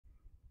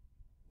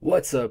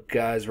What's up,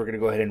 guys? We're going to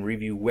go ahead and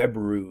review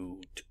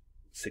Webroot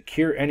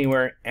Secure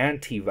Anywhere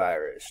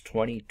Antivirus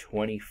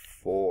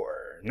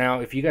 2024. Now,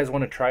 if you guys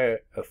want to try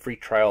a free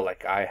trial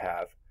like I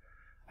have,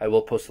 I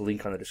will post a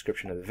link on the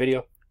description of the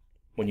video.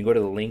 When you go to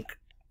the link,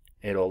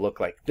 it'll look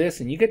like this,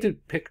 and you get to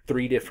pick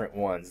 3 different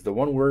ones. The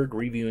one we're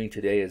reviewing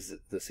today is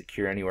the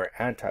Secure Anywhere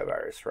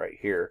Antivirus right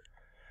here.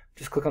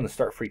 Just click on the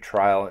Start Free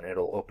Trial, and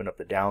it'll open up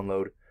the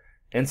download,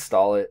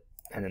 install it,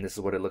 and then this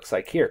is what it looks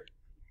like here.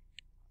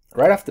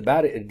 Right off the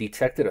bat, it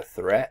detected a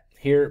threat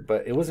here,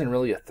 but it wasn't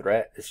really a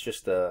threat. It's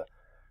just a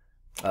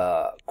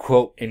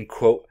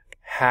quote-unquote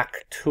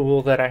hack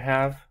tool that I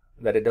have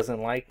that it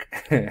doesn't like.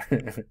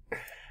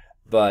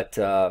 But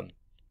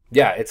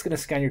yeah, it's going to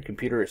scan your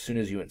computer as soon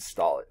as you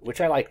install it,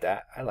 which I like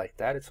that. I like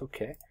that. It's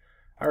okay.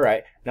 All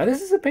right. Now,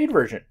 this is a paid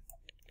version.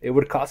 It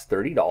would cost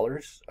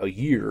 $30 a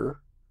year,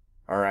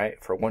 all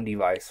right, for one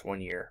device, 1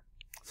 year.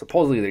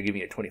 Supposedly, they're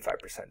giving you a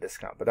 25%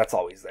 discount, but that's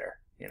always there.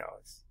 You know,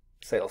 it's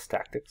sales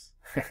tactics.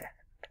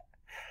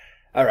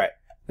 All right,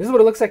 this is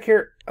what it looks like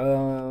here.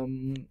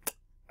 I'm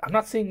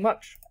not seeing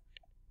much.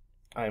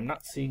 I am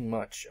not seeing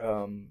much.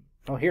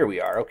 Oh, here we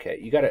are. Okay,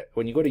 you got it.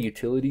 When you go to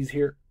utilities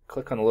here,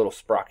 click on the little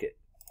sprocket.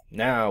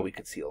 Now we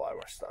can see a lot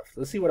more stuff.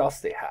 Let's see what else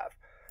they have.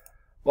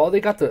 Well,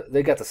 they got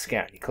the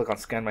scan. You click on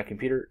Scan My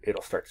Computer,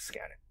 it'll start to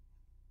scan it.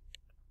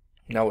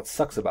 Now, what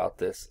sucks about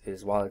this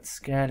is while it's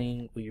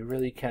scanning, we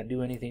really can't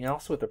do anything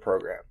else with the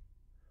program.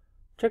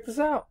 Check this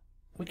out.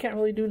 We can't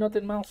really do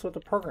nothing else with the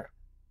program.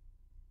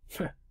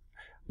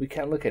 We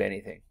can't look at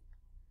anything.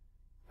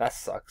 That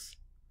sucks.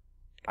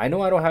 I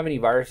know I don't have any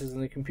viruses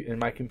in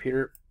my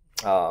computer.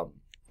 The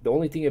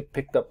only thing it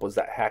picked up was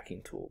that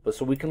hacking tool. But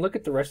so we can look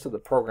at the rest of the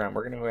program.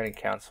 We're going to go ahead and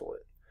cancel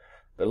it.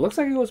 But it looks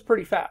like it goes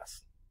pretty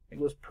fast. It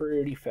goes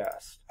pretty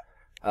fast.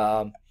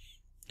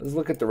 Let's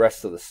look at the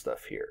rest of the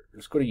stuff here.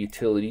 Let's go to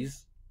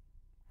utilities.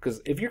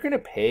 Because if you're going to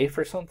pay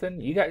for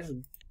something,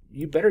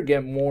 you better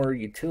get more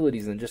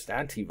utilities than just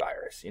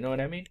antivirus. You know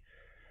what I mean?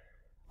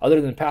 Other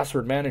than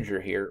password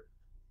manager here.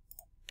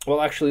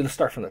 Well, actually, let's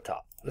start from the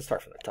top.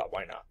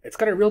 Why not? It's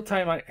got a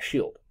real-time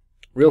shield.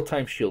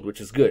 Real-time shield, which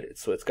is good.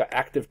 So it's got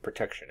active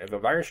protection. If a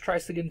virus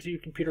tries to get into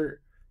your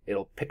computer,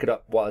 it'll pick it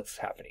up while it's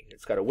happening.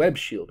 It's got a web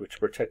shield, which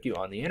will protect you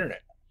on the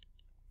internet.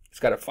 It's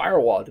got a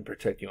firewall to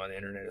protect you on the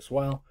internet as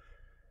well.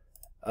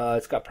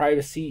 It's got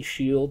privacy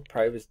shield,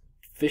 private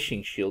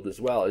phishing shield as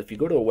well. If you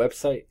go to a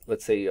website,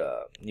 let's say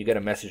you get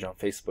a message on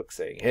Facebook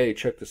saying, hey,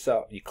 check this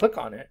out. You click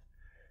on it.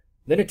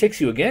 Then it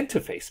takes you again to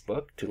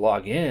Facebook to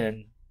log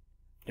in.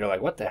 You're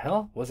like, what the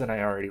hell? Wasn't I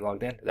already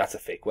logged in? That's a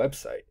fake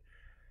website.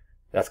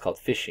 That's called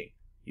phishing.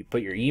 You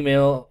put your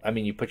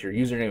you put your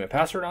username and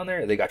password on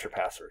there, they got your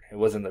password. It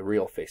wasn't the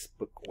real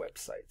Facebook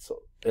website.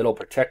 So it'll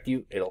protect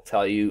you. It'll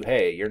tell you,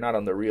 hey, you're not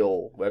on the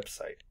real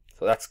website.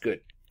 So that's good.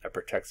 That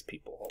protects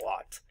people a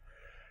lot.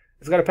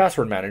 It's got a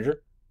password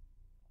manager.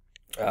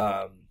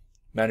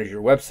 Manage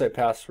your website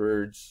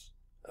passwords.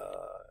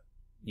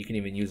 You can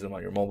even use them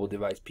on your mobile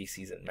device,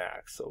 PCs, and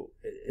Macs. So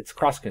it's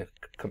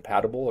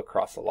cross-compatible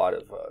across a lot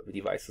of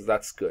devices.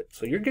 That's good.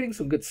 So you're getting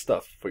some good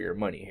stuff for your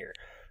money here.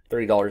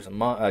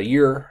 $30 a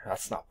year.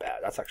 That's not bad.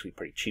 That's actually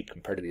pretty cheap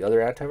compared to the other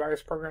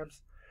antivirus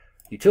programs.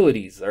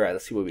 Utilities. All right,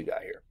 let's see what we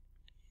got here.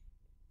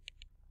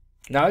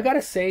 Now, I got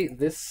to say,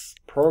 this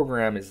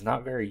program is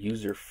not very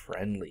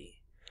user-friendly.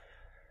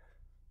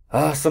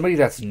 Somebody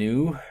that's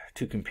new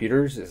to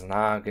computers is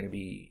not going to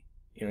be,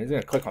 he's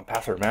going to click on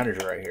Password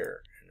Manager right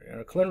here.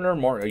 Click on learn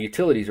more.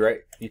 Utilities, right?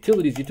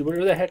 Utilities,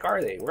 where the heck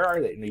are they? Where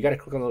are they? And you got to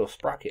click on the little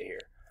sprocket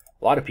here.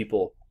 A lot of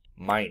people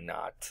might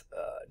not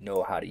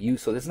know how to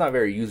use, so this is not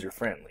very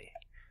user-friendly.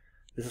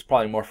 This is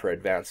probably more for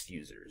advanced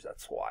users.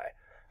 That's why.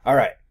 All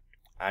right,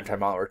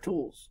 anti-malware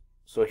tools.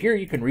 So here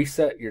you can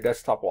reset your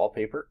desktop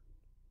wallpaper.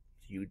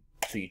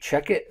 So you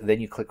check it, then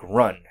you click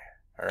Run.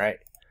 All right.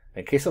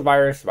 In case of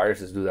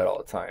viruses do that all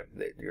the time.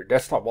 Your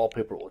desktop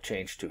wallpaper will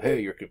change to, hey,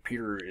 your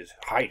computer is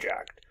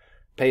hijacked.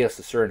 Pay us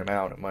a certain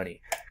amount of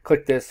money.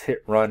 Click this,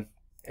 hit Run.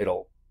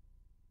 It'll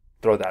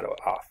throw that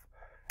off.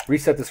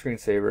 Reset the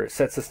screensaver.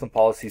 Set system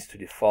policies to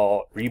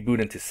default.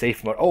 Reboot into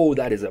safe mode. Oh,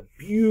 that is a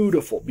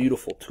beautiful,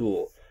 beautiful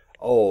tool.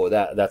 Oh,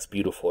 that's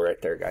beautiful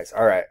right there, guys.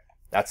 All right,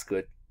 that's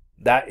good.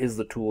 That is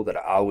the tool that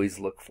I always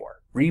look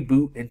for.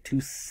 Reboot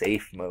into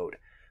safe mode.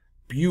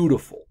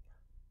 Beautiful.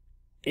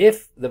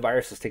 If the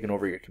virus has taken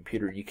over your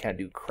computer, you can't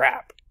do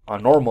crap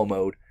on normal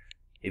mode.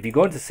 If you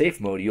go into safe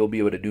mode, you'll be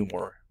able to do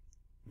more.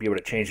 Be able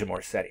to change some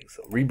more settings.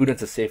 So reboot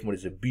into safe mode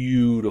is a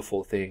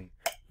beautiful thing.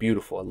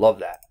 Beautiful. I love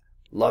that.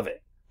 Love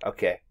it.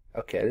 Okay,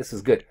 this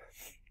is good.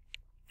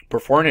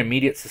 Perform an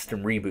immediate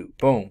system reboot.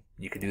 Boom,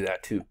 you can do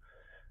that too.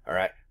 All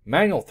right,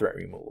 manual threat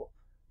removal.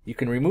 You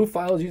can remove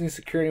files using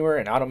Secure Anywhere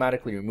and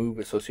automatically remove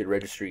associated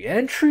registry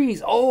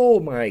entries. Oh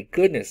my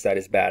goodness, that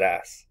is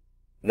badass.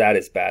 That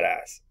is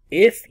badass.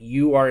 If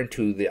you are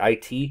into the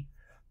IT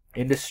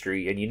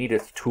industry and you need a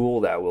tool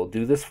that will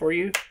do this for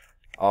you,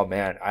 oh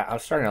man, I'm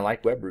starting to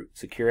like Webroot,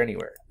 Secure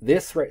Anywhere.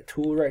 This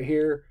tool right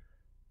here,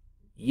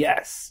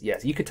 yes,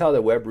 you can tell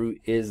that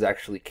Webroot is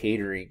actually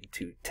catering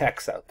to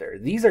techs out there.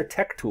 These are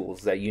tech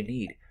tools that you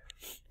need.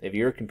 If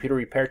you're a computer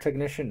repair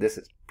technician, this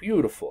is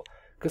beautiful.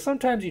 Because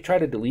sometimes you try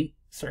to delete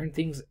certain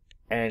things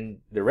and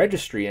the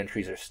registry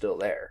entries are still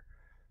there.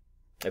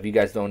 If you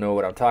guys don't know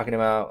what I'm talking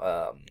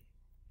about,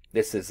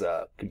 this is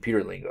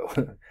computer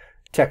lingo,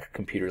 tech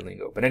computer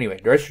lingo. But anyway,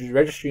 the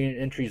registry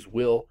entries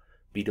will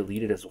be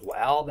deleted as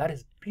well. That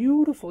is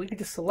beautiful. You can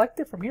just select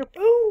it from here.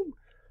 Boom!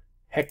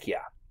 Heck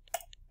yeah.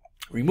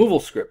 Removal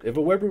script. If a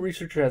Webroot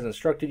researcher has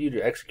instructed you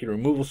to execute a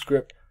removal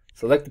script,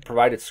 select the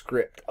provided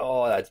script.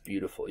 Oh, that's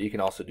beautiful. You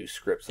can also do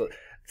scripts.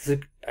 So,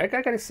 I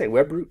gotta say,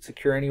 Webroot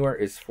Secure Anywhere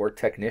is for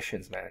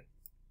technicians, man.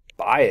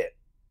 Buy it.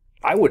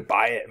 I would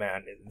buy it,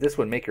 man. This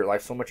would make your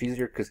life so much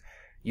easier because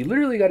you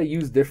literally got to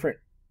use different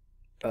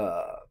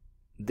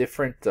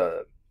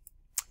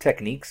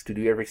techniques to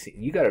do everything.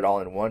 You got it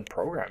all in one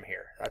program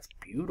here. That's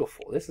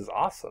beautiful. This is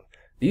awesome.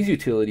 These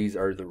utilities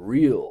are the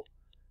real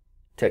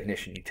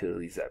technician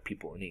utilities that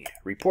people need.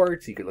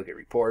 Reports, you can look at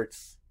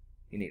reports.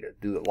 You need to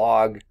do the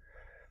log.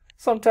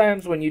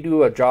 Sometimes when you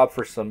do a job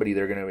for somebody,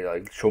 they're going to be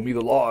like, show me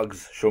the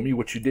logs. Show me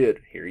what you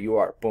did. Here you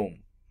are.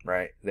 Boom.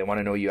 Right? They want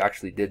to know you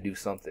actually did do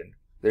something.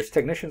 There's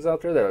technicians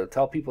out there that will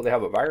tell people they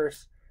have a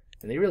virus,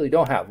 and they really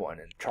don't have one,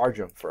 and charge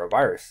them for a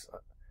virus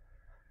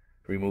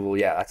removal.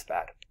 Yeah, that's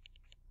bad.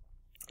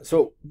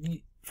 So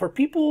for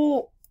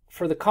people,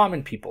 for the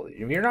common people,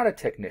 if you're not a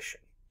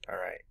technician, all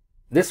right,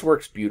 this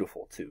works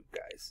beautiful too,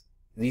 guys.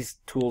 These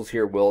tools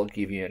here will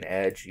give you an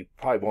edge. You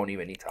probably won't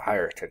even need to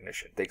hire a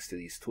technician thanks to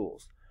these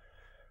tools.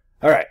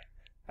 All right,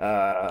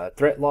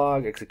 threat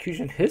log,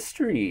 execution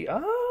history.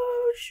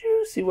 Oh,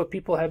 shoot. See what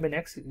people have been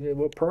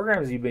what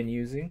programs you've been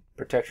using.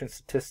 Protection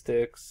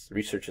statistics,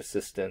 research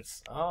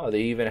assistants. Oh,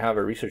 they even have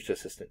a research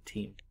assistant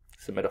team.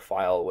 Submit a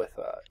file with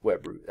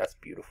Webroot. That's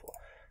beautiful.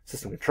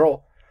 System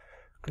control.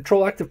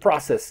 Control active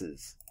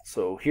processes.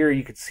 So here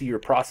you can see your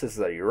processes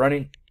that you're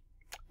running,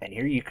 and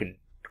here you can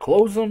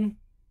close them,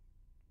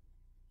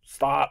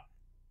 stop,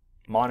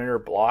 monitor,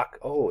 block.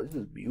 Oh, this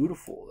is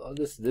beautiful. Oh,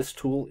 this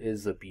tool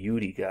is a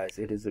beauty, guys.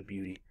 It is a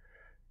beauty.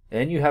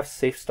 And you have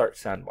Safe Start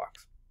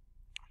Sandbox.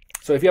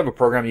 So if you have a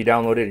program you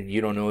downloaded and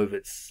you don't know if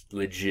it's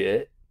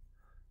legit,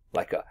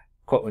 like a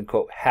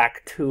quote-unquote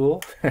hack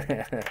tool,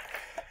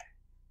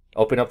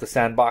 open up the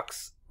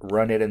sandbox,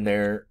 run it in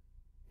there,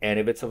 and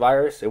if it's a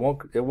virus, it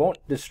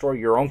won't destroy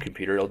your own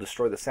computer. It'll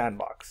destroy the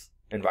sandbox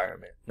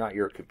environment, not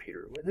your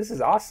computer. This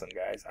is awesome,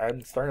 guys.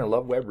 I'm starting to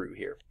love Webroot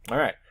here. All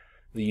right.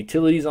 The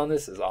utilities on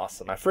this is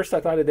awesome. At first,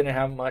 I thought it didn't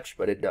have much,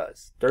 but it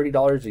does.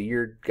 $30 a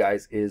year,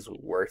 guys, is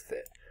worth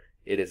it.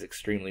 It is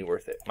extremely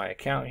worth it. My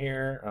account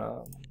here,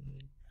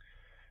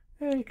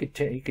 you could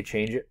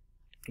change it.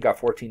 You got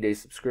 14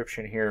 days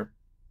subscription here.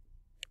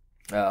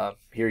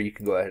 Here you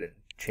can go ahead and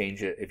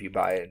change it if you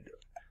buy it.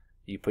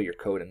 You put your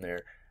code in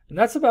there. And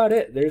that's about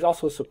it. There's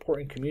also a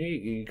supporting community.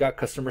 You got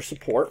customer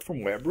support from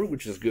Webroot,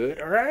 which is good.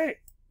 All right.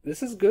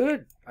 This is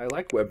good. I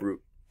like Webroot.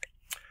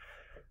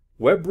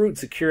 Webroot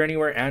Secure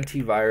Anywhere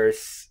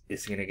Antivirus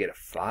is going to get a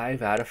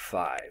 5 out of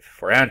 5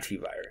 for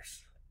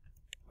antivirus.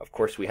 Of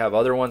course, we have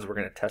other ones we're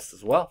going to test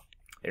as well.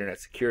 Internet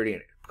security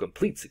and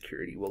complete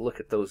security. We'll look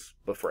at those.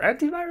 But for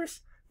antivirus,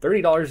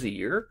 $30 a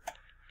year,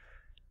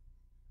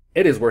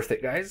 it is worth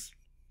it, guys.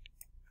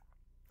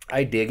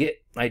 I dig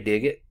it. I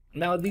dig it.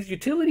 Now, these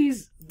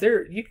utilities,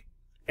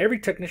 every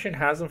technician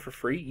has them for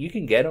free. You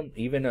can get them,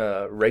 even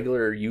a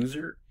regular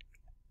user.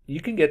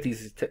 You can get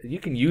these. You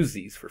can use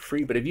these for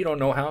free. But if you don't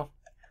know how,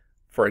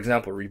 for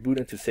example, reboot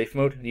into safe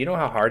mode, do you know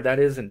how hard that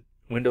is in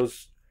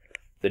Windows,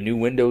 the new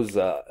Windows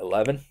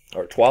 11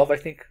 or 12, I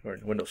think, or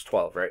Windows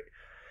 12, right?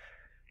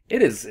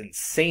 It is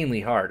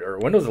insanely hard. Or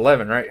Windows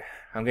 11, right?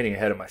 I'm getting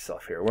ahead of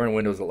myself here. We're in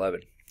Windows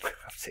 11. I'm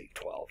saying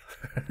 12.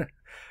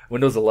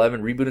 Windows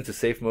 11, reboot into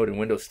safe mode in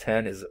Windows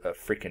 10 is a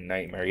freaking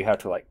nightmare. You have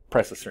to like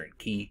press a certain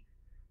key.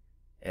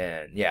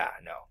 And yeah,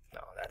 no,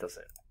 that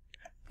doesn't.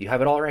 You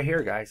have it all right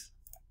here, guys.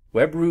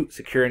 Webroot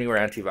Secure Anywhere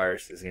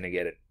Antivirus is going to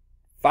get it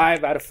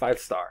 5 out of 5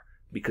 star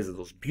because of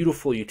those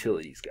beautiful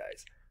utilities,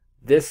 guys.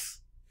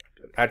 This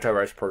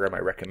antivirus program, I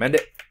recommend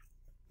it.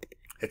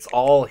 It's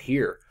all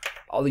here.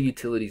 All the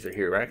utilities are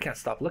here. I can't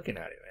stop looking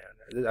at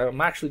it, man.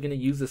 I'm actually going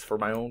to use this for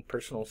my own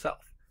personal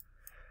self.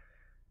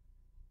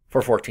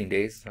 For 14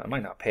 days. I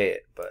might not pay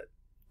it,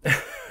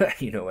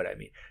 but you know what I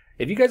mean.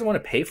 If you guys want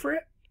to pay for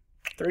it,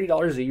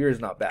 $30 a year is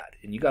not bad.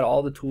 And you got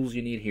all the tools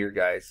you need here,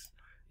 guys.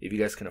 If you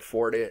guys can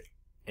afford it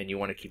and you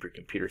want to keep your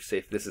computer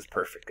safe, this is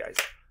perfect, guys.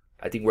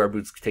 I think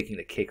Webroot's taking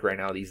the cake right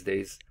now these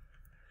days.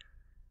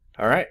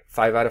 All right,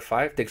 5 out of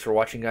 5. Thanks for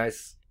watching,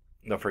 guys.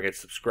 Don't forget to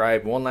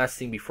subscribe. One last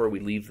thing before we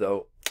leave,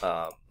 though.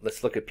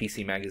 Let's look at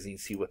PC Magazine,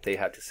 see what they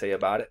had to say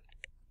about it.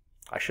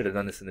 I should have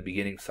done this in the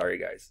beginning. Sorry,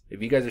 guys.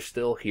 If you guys are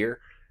still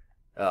here,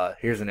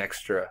 here's an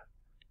extra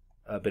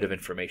bit of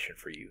information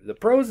for you. The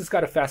pros, it's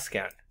got a fast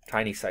scan,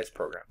 tiny size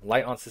program,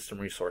 light on system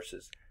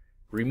resources,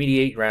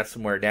 remediate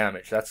ransomware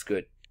damage. That's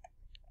good.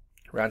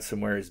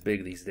 Ransomware is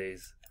big these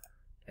days.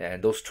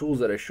 And those tools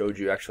that I showed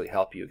you actually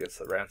help you against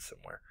the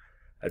ransomware.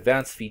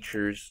 Advanced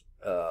features.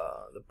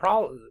 The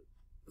problem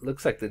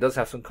looks like it does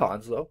have some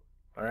cons, though.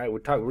 All right,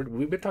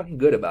 we've been talking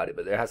good about it,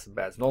 but it has some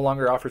bads. No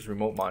longer offers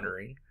remote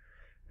monitoring.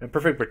 And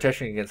perfect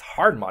protection against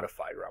hard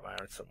modified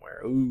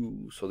ransomware.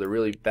 Ooh, so the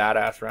really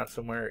badass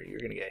ransomware, you're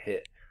going to get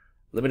hit.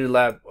 Limited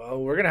lab,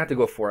 well, we're going to have to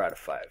go 4 out of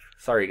 5.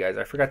 Sorry, guys,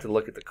 I forgot to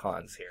look at the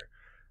cons here.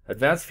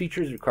 Advanced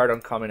features required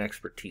uncommon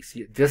expertise.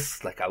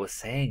 Just like I was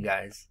saying,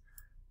 guys,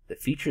 the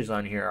features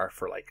on here are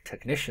for like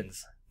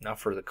technicians, not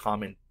for the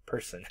common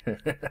person.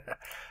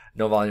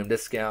 No volume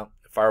discount.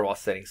 Firewall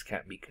settings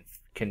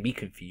can be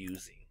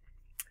confusing.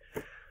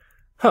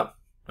 Huh.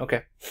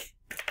 Okay.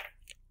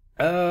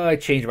 I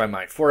changed my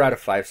mind. 4 out of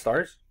 5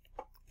 stars.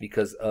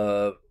 Because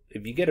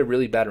if you get a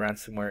really bad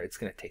ransomware, it's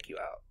going to take you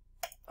out.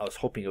 I was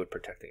hoping it would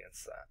protect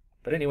against that.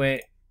 But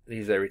anyway,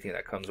 these are everything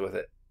that comes with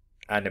it.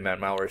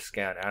 On-demand malware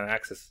scan,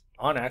 on-access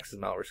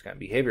malware scan,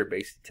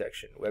 behavior-based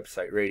detection,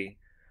 website rating,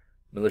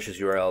 malicious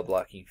URL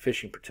blocking,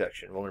 phishing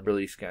protection,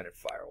 vulnerability scan, and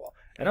firewall.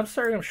 And I'm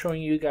sorry I'm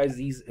showing you guys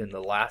these in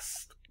the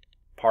last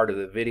part of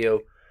the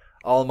video.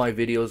 All my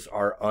videos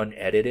are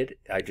unedited.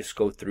 I just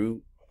go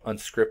through,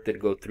 unscripted,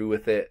 go through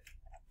with it,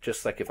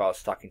 just like if I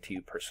was talking to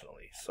you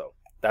personally. So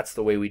that's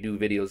the way we do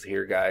videos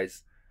here,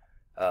 guys.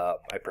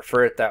 I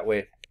prefer it that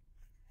way.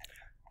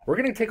 We're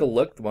going to take a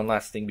look, one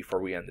last thing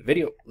before we end the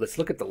video. Let's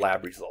look at the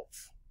lab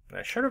results. And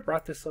I should have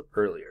brought this up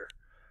earlier,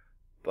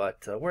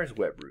 but where's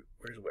Webroot?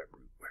 Where's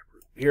Webroot?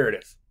 Webroot. Here it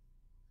is.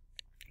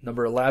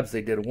 Number of labs,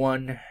 they did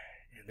 1, and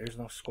there's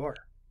no score.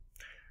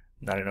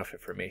 Not enough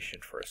information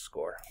for a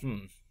score.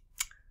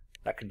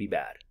 That could be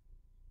bad.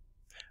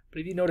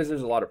 But if you notice,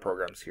 there's a lot of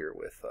programs here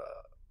with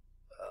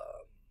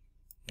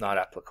not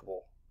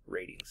applicable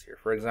ratings here.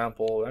 For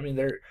example, I mean,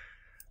 they're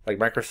like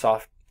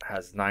Microsoft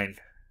has 9.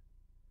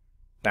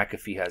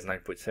 McAfee has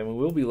 9.7.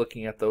 We'll be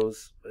looking at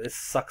those. It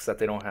sucks that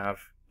they don't have.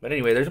 But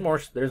anyway, there's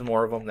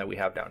more of them that we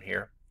have down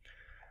here.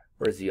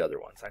 Where's the other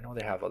ones? I know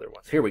they have other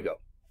ones. Here we go.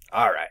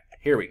 All right,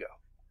 here we go.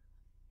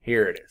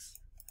 Here it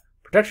is.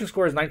 Protection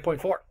score is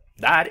 9.4.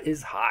 That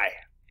is high.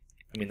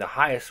 I mean, the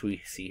highest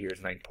we see here is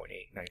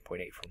 9.8.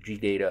 9.8 from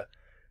GData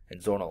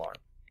and Zone Alarm.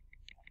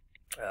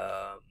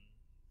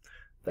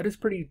 That is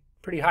pretty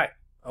high.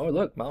 Oh,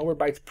 look,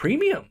 Malwarebytes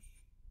Premium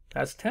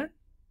has 10.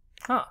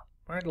 Huh.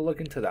 We're going to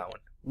look into that one.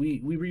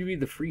 We reviewed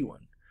the free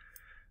one.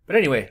 But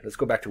anyway, let's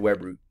go back to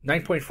Webroot.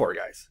 9.4,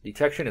 guys.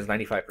 Detection is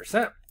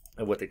 95%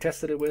 of what they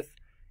tested it with,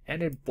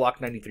 and it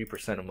blocked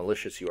 93% of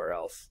malicious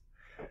URLs.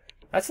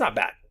 That's not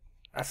bad.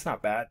 That's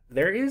not bad.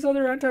 There is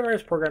other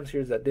antivirus programs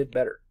here that did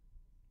better.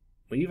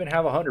 We even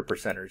have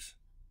 100%ers,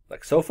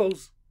 like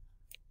Sophos.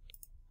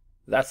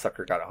 That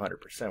sucker got 100%.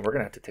 We're going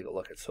to have to take a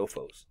look at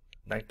Sophos.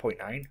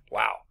 9.9?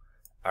 Wow.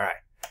 All right.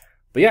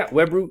 But yeah,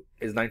 Webroot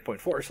is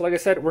 9.4. So like I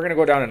said, we're going to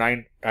go down to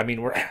 9. I mean,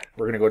 we're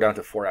going to go down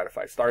to 4 out of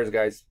 5 stars,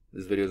 guys.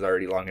 This video is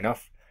already long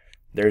enough.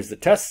 There's the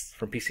tests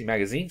from PC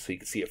Magazine, so you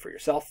can see it for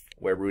yourself.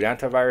 Webroot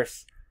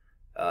Antivirus.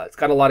 It's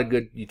got a lot of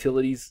good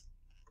utilities.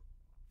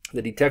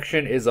 The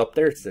detection is up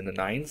there. It's in the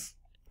 9s.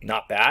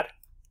 Not bad.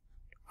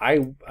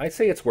 I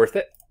say it's worth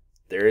it.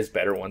 There is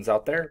better ones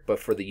out there, but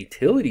for the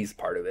utilities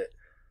part of it,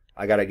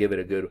 I got to give it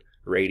a good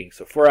rating.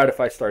 So 4 out of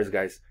 5 stars,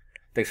 guys.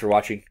 Thanks for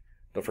watching.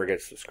 Don't forget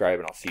to subscribe,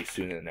 and I'll see you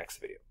soon in the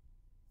next video.